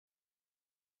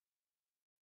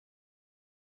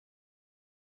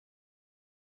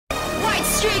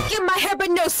streak in my hair, but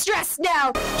no stress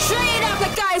now. Straight out,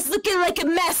 the guy's looking like a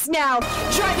mess now.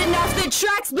 Driving off the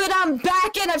tracks, but I'm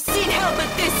back and I've seen hell, but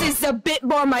this is a bit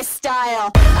more my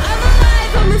style. I'm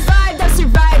alive, I'm revived, I've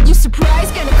survived. You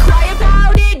surprised, gonna cry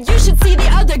about it? You should see the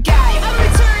other guy. I'm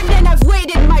returned and I've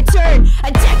waited my turn.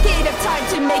 A decade of time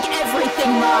to make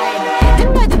everything mine.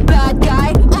 Am I the bad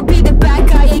guy? I'll be the bad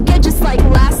guy again, just like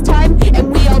last time.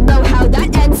 And we all know how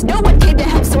that ends. No one came to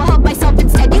help, so I'll help myself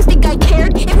instead. You think I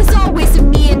cared? It was always a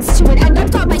means to an end.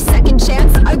 I've got my second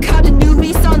chance. I got a new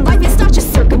lease on life. It's not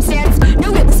just circumstance.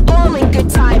 No, it was all in good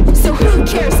time. So who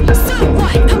cares? So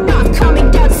what? I'm not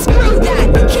coming down. Screw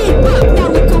that. Keep up. Now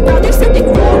look around. There's something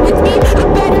wrong with me.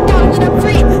 I'm better now that I'm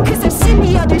free. Cause I've seen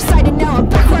the other side and now I'm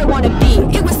back where I wanna be.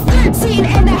 It was 13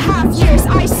 and a half years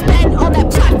I spent on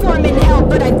that platform in hell,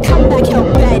 but I've come back hell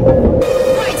bent.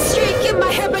 White streak in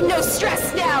my hair, but no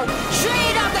stress now.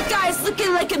 Straight out, the guy's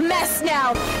looking like a mess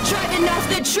now. Driving off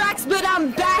the tracks, but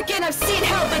I'm back and I've seen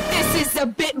hell, but this is a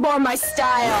bit more my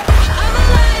style. I'm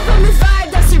alive, I'm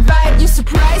revived, I've survived. You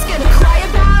surprised, gonna cry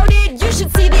about it? You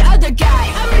should see the other guy.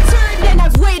 I'm returned and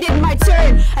I've waited my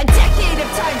turn. A decade of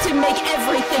time to make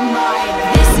everything mine.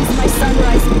 This is my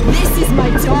sunrise, this is my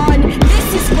dawn. This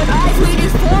is what I've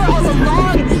waited for all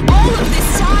along. All of this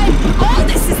time, all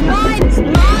this is mine.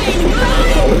 Mine,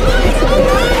 all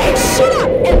mine. Shut up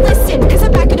and listen, cause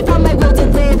I'm back and I found my will to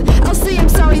live. I'll say I'm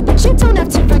sorry, but you don't have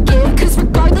to forgive. Cause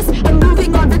regardless, I'm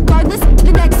moving on regardless to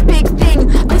the next big thing.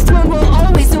 A throne will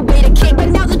always await a king. But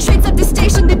now the train's at the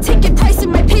station, the ticket price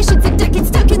and my patience. A decade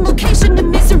stuck in location of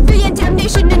misery and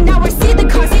damnation. And now I see the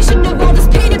causation of all this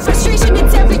pain and frustration.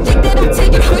 It's everything that I've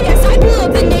taken. Oh yes, I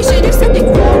love the nation. There's something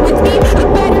wrong with me.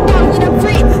 I'm better now that I'm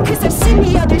free. Cause I've seen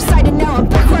the other side and now I'm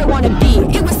back where I wanna be.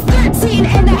 It was 13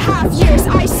 and a half years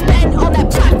I spent on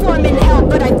that platform in hell,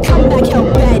 but I've come back hell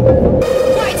bent.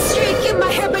 White streak in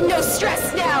my hair, but no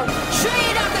stress now.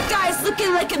 Straight out, the guy's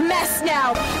looking like a mess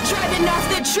now. Driving off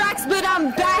the tracks, but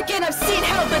I'm back and I've seen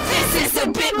hell, but this is a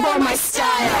bit more my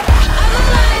style. I'm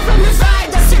alive, I'm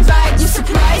revived, I've survived. You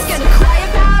surprised, gonna cry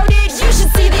about it? You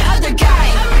should see the other guy.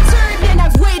 I'm returned and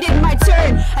I've waited my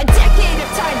turn. A decade of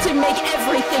time to make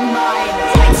everything mine.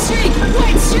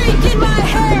 White streak in my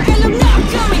hair, and I'm not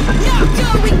going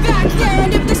back there.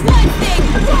 And if there's one thing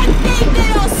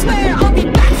that I'll swear, I'll be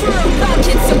back for a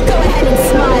bucket, so go ahead and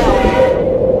smile.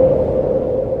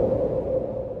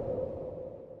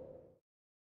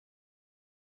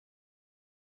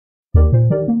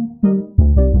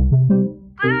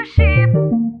 Blue sheep,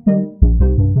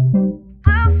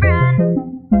 blue friend,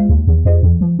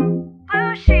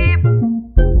 blue sheep.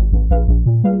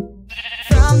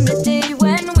 From the day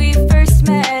when we first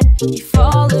met, you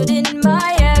followed in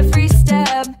my every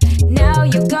step. Now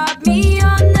you got me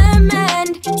on the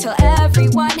mend. Tell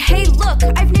everyone, hey look,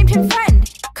 I've named him friend.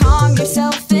 Calm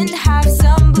yourself and have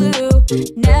some blue.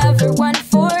 Never one,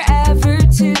 forever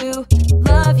two.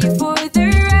 Love you for the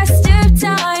rest of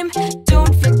time.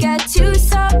 Don't forget to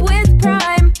sub with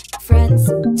Prime. Friends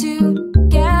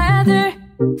together,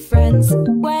 friends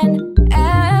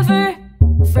whenever.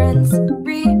 Friends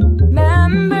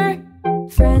remember,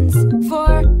 friends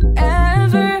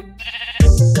forever.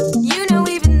 You know,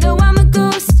 even though I'm a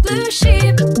ghost, blue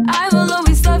sheep, I will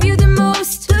always love you the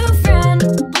most. Blue friend,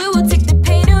 blue will take the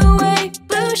pain away.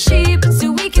 Blue sheep,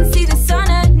 so we can see the sun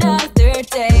another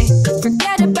day.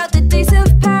 Forget about the days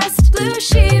of past. Blue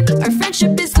sheep, our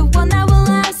friendship is the one that will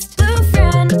last. Blue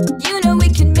friend, you know we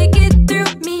can make it through,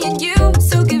 me and you.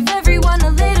 So give everyone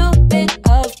a little bit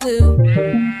of blue.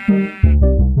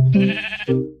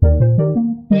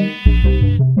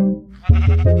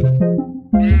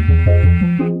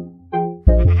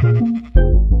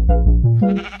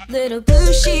 Little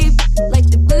blue sheep, like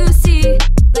the blue sea,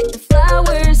 like the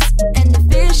flowers and the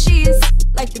fishies,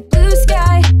 like the blue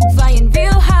sky, flying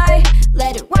real high.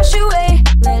 Let it wash away,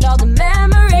 let all the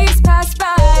memories pass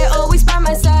by. Always by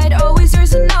my side, always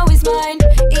yours and always mine.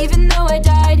 Even though I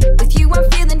died, with you I'm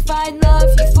feeling fine. Love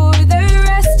you for the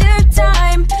rest of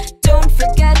time. Don't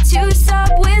forget to sub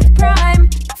with Prime.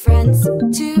 Friends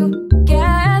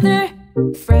together,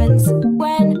 friends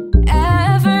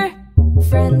whenever.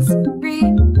 Friends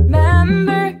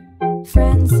remember,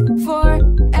 friends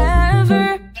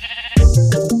forever.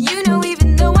 You know,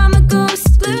 even though I'm a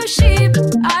ghost, blue sheep,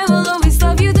 I will always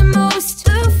love you the most.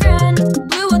 Blue friend,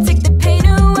 blue will take the pain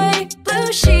away.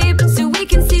 Blue sheep, so we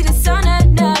can see the sun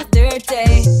another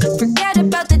day. Forget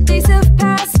about the days of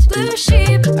past. Blue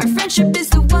sheep, our friendship is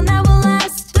the one that will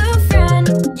last. Blue friend,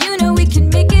 you know we can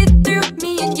make it through,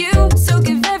 me and you. So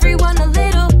give everyone a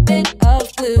little bit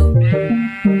of blue.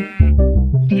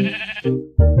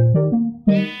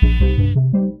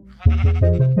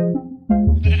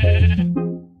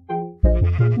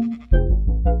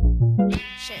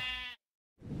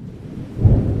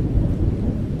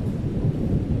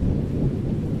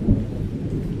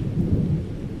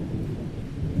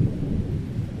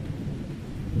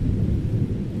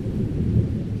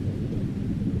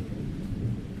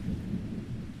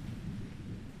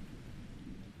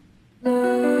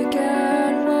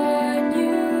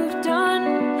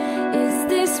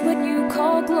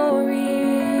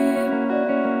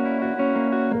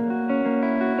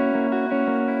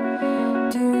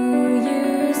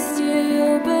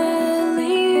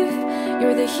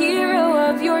 hero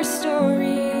of your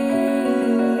story.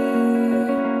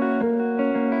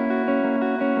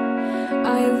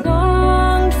 I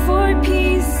longed for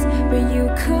peace, but you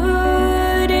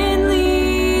couldn't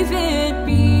leave it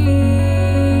be.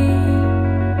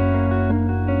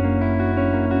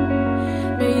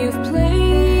 Now you've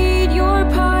played your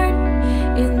part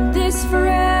in this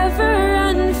forever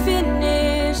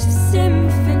unfinished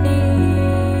symphony.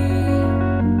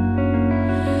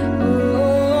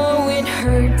 Oh, it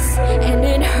hurts, and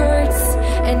it hurts,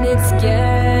 and it's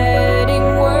getting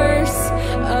worse.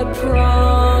 A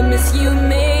promise you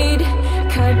made,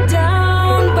 cut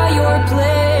down by your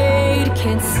blade.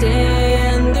 Can't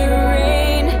stand the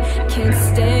rain, can't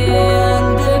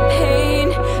stand the pain.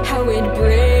 How it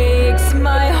breaks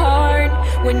my heart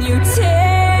when you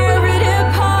tear it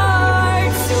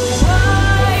apart. So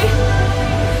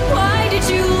why did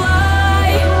you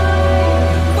lie?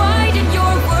 Why did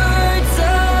your words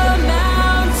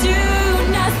amount to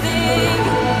nothing?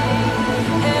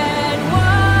 And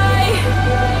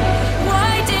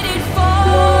why did it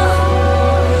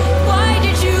fall? Why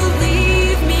did you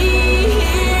leave me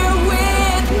here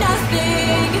with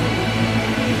nothing?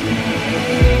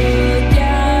 Look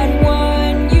at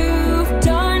what you've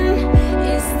done.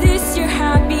 Is this your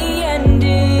happy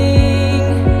ending?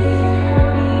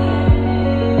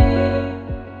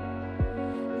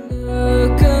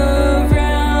 Look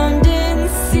around and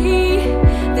see,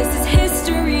 this is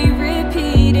history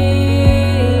repeating.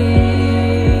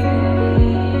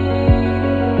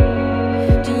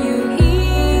 Do you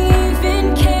even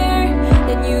care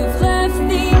that you've left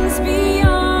things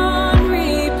beyond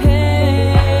repair?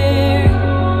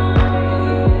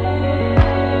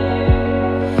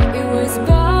 It was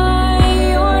by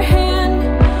your hand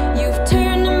you've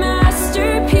turned a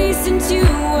masterpiece into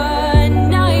a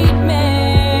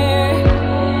nightmare.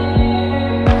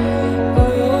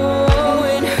 Oh,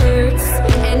 it hurts,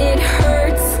 and it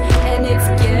hurts, and it's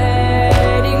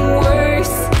getting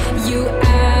worse. You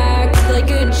act like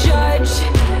a judge,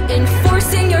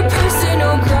 enforcing your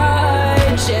personal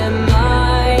grudge. Am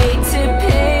I to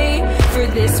pay for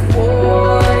this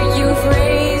war you've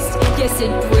raised? Yes,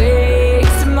 it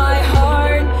breaks my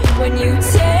heart when you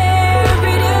tear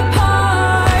it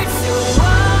apart. So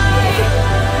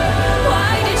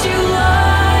why did you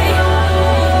lie?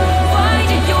 Why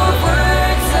did your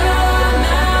words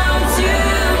amount to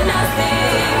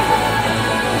nothing?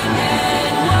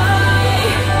 And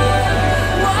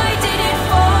why did it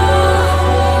fall?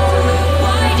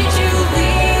 Why did you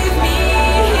leave me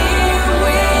here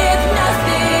with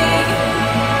nothing?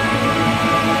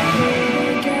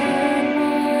 Look at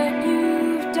what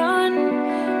you've done.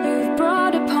 You've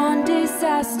brought upon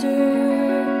disaster.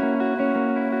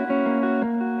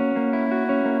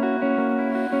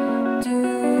 Do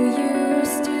you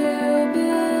still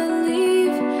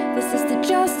believe this is the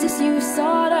justice you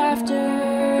sought after?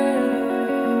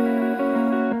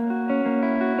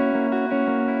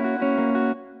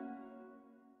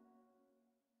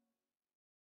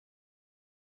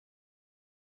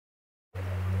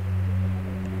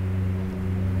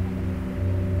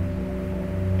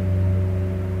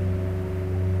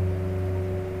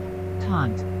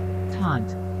 Taunt, taunt,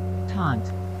 taunt,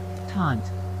 taunt,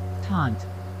 taunt,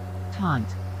 taunt.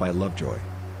 By Lovejoy.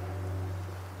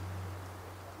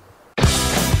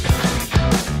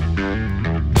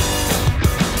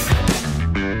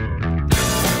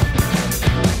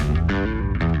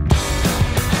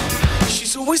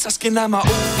 She's always asking, am I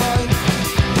alright?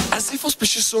 As if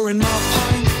auspicious or in my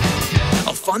pine.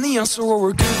 I'll find the answer or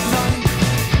a good night.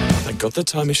 Thank God the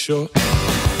time is short.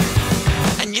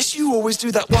 And yes, you always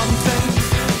do that one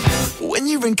thing when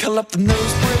you wrinkle up the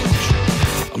nose bridge.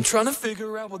 I'm trying to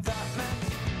figure out what that meant.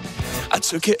 I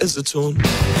took it as a taunt.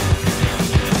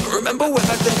 Remember when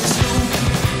back then in school?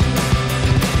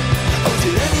 Oh,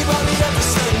 did anybody ever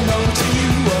say no to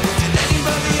you? Oh, did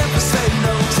anybody ever say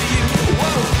no to you?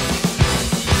 Whoa,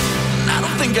 I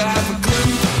don't think I have a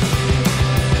clue.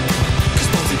 'Cause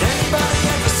well, did anybody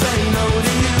ever say no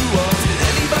to you? Oh, did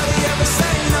anybody ever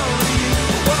say no to you?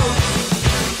 Whoa,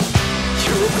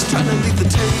 you're always trying to leave the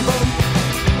table.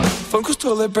 Phone calls,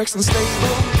 toilet breaks,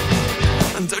 unstable.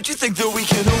 And don't you think that we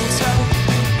can all tell?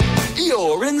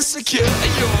 You're insecure,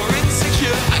 you're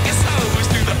insecure. I guess I always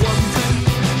do that one thing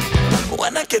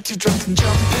when I get too drunk and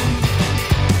jumping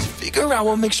to figure out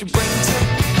what makes your brain tick.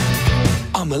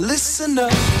 I'm a listener,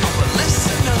 I'm a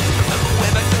listener. Remember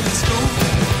way back then in school?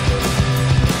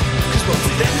 'Cause well,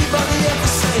 did anybody ever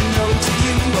say no to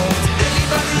you? Or did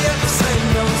anybody ever say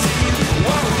no to you?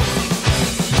 Whoa,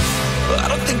 but I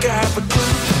don't think I have a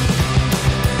clue.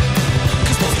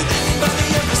 'Cause well, did anybody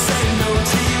ever say no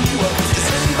to you? Or did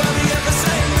anybody ever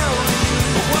say no to you?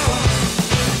 Whoa.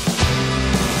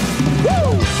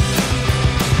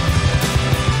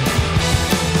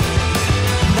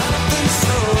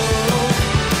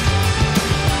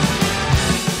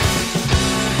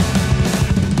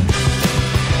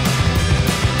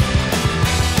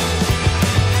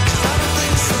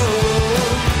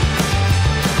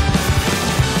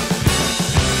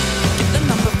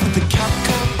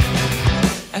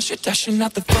 As you're dashing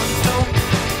out the front door,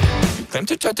 you claim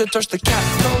to try to touch the cat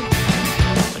door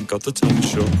and got the tongue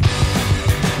short.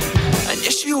 And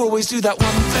yes, you always do that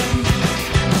one thing,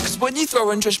 'cause when you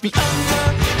throw and trash me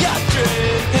under your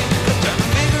drink, I'm trying to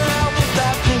figure out what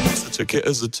that means. I took it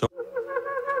as a taunt.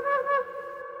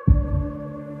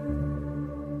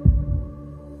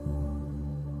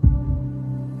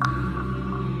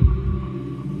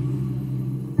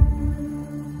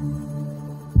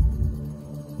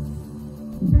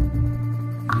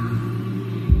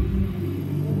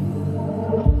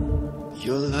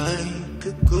 You're like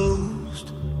a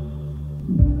ghost,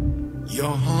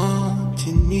 you're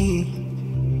haunting me,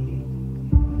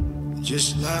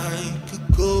 just like a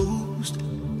ghost,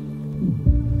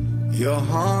 you're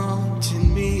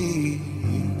haunting me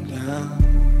now.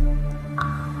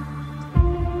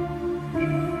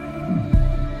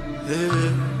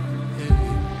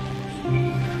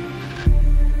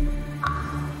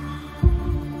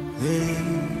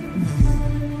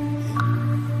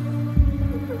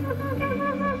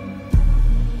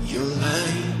 You're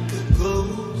like a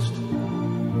ghost,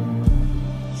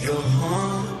 you're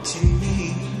haunting me,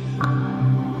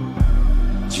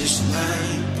 just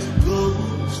like a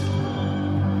ghost,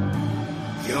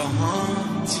 you're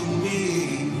haunting me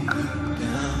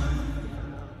now.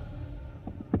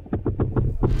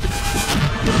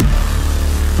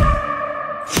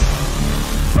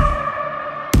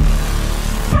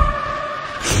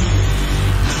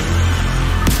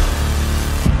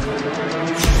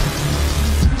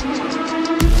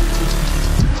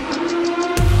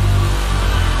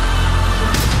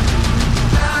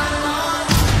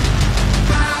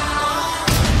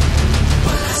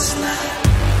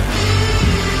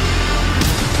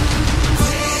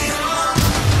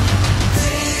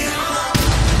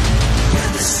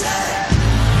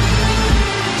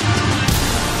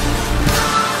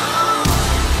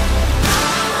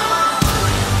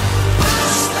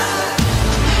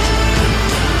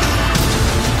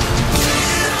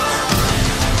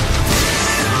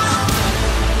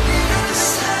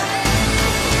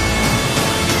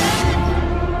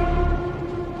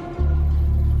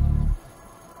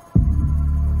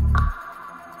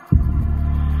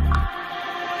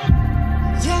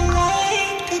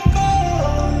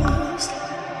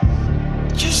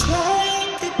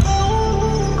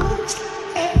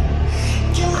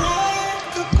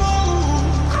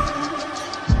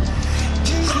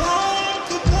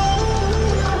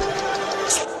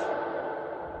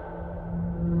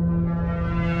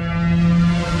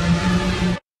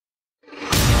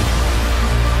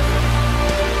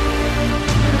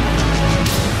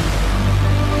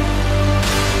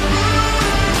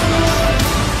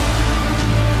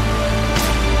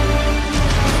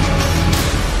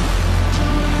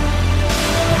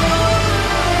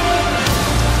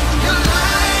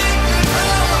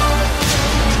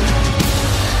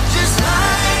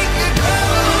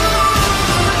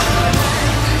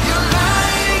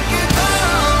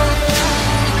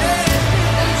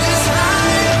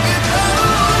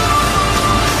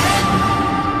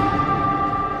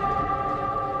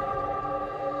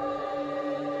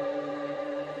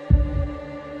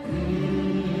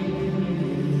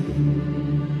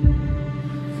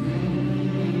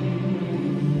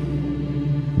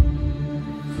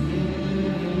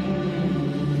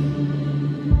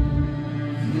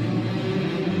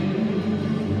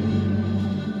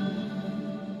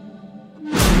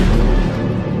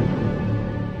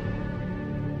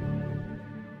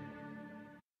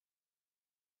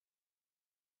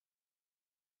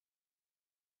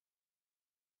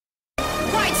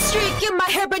 Streak in my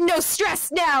hair, but no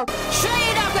stress now.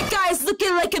 Trying out the guys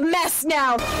looking like a mess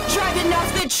now. Driving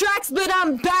off the tracks, but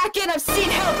I'm back and I've seen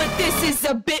hell, but this is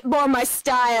a bit more my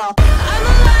style. I'm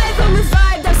alive, I'm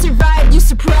revived, I've survived. You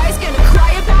surprised, gonna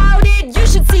cry about it? You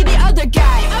should see the other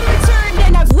guy. I'm returned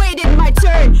and I've waited my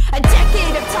turn. A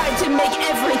decade of time to make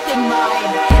everything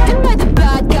mine. Am I the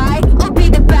bad guy? I'll be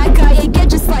the bad guy again,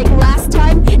 just like last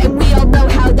time. And we all know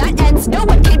how that ends. No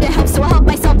one came to help, so I'll help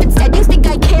myself instead. You think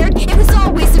I cared? It was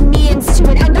always a means to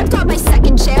an end. I've got my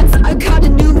second chance. I've got a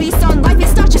new lease on life.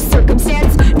 It's not just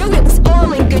circumstance. No, it was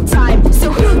all in good time.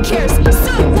 So who cares?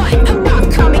 So what? I'm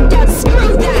not coming down.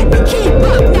 Screw that. Keep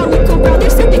up. Now look around.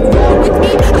 There's something wrong with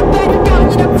me. I better now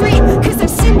let I'm free. 'Cause I've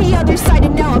seen the other side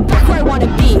and now I'm back where I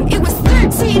wanna be. It was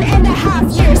 13 and a half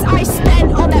years I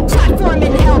spent on that platform.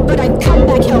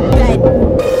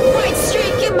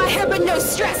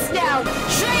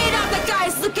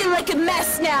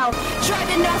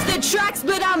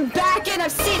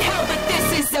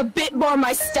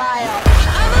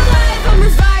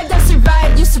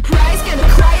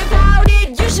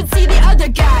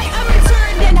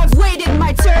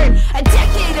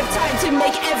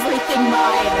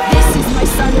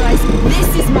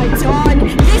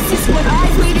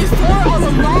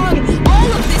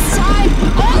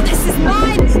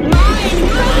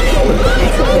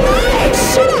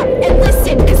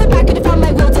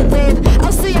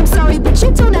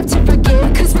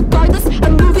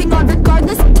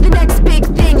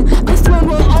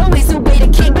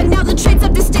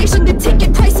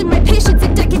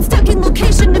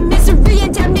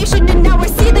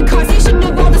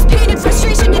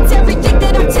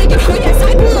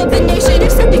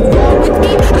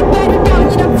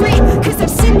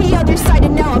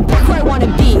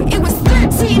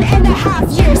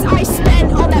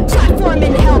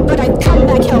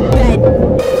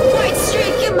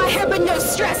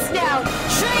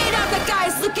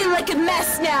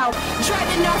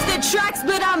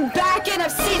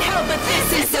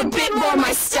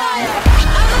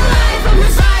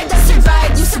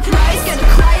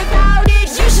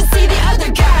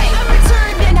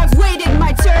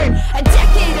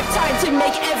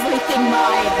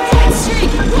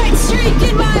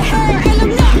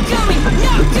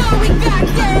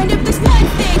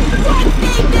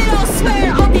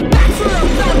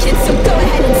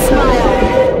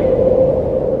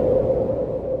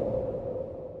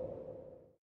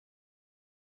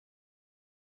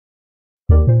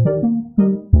 Blue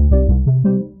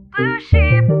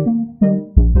sheep,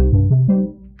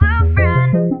 blue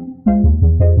friend,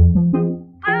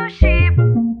 blue sheep.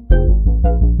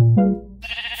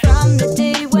 From the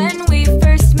day when we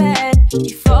first met,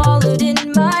 you followed in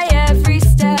my every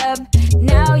step.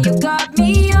 Now you got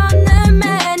me on the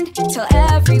mend. Tell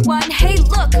everyone, hey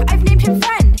look, I've named him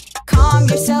friend. Calm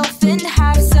yourself and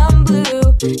have some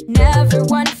blue. Never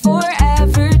one,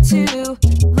 forever two.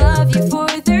 Love you for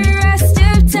the rest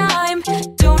of time.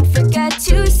 Don't forget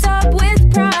to sub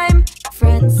with Prime.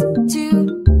 Friends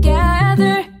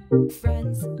together,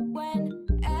 friends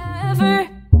whenever.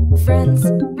 Friends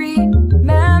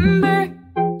remember,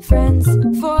 friends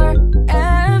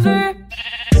forever.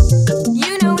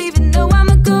 You know, even though I'm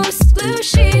a ghost, blue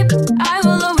sheep, I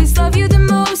will always love you the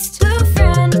most. Blue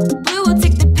friend, blue will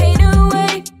take the pain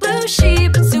away. Blue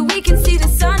sheep, so we can see the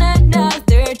sun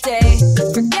another day.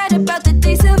 Forget about the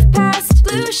days of past.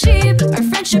 Blue sheep, our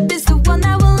friendship is the one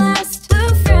that will last.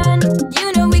 Blue friend,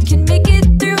 you know we can make it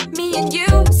through, me and you.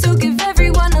 So give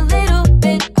everyone a little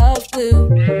bit of blue.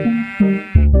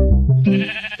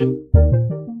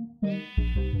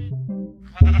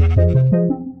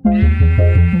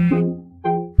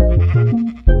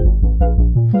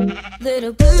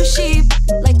 Little blue sheep,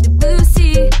 like the blue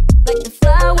sea, like the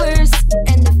flowers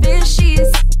and the fishies,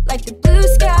 like the blue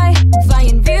sky,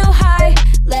 flying real high.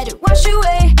 Let it wash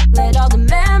away, let all the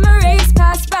memories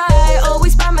pass by.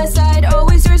 Always by my side,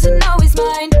 always yours and always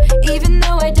mine. Even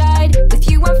though I died, with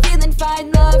you I'm feeling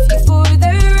fine. Love you for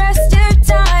the rest of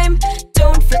time.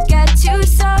 Don't forget to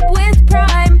sub with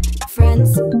Prime.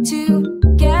 Friends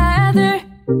together,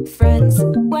 friends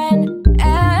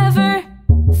whenever.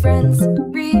 Friends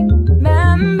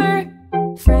remember,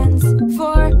 friends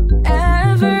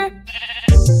forever.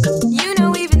 You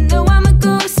know, even though I'm a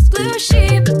ghost, blue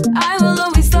sheep, I will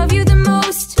always love you the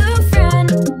most. Blue friend,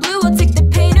 blue will take the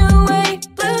pain away.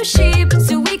 Blue sheep,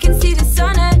 so we can see the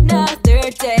sun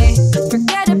another day.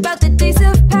 Forget about the days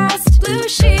of past. Blue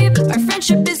sheep, our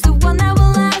friendship is the one that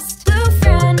will last. Blue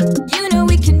friend, you know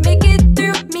we can make it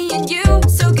through, me and you.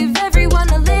 So give everyone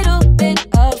a little bit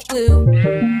of blue.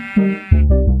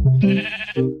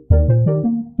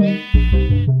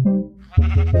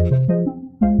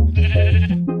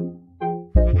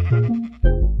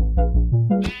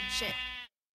 Shit.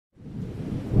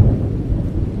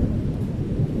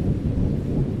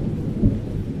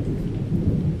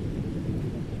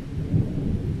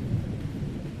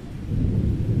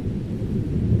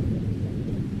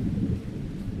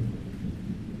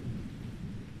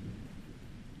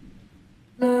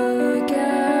 Look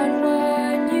at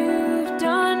what you've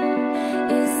done.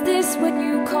 Is this what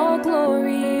you call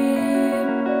glory?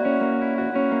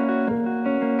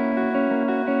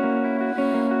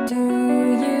 Do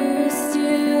you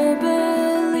still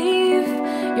believe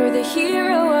you're the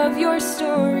hero of your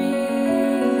story?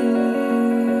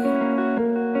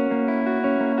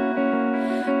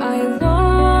 I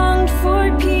longed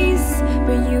for peace,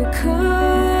 but you could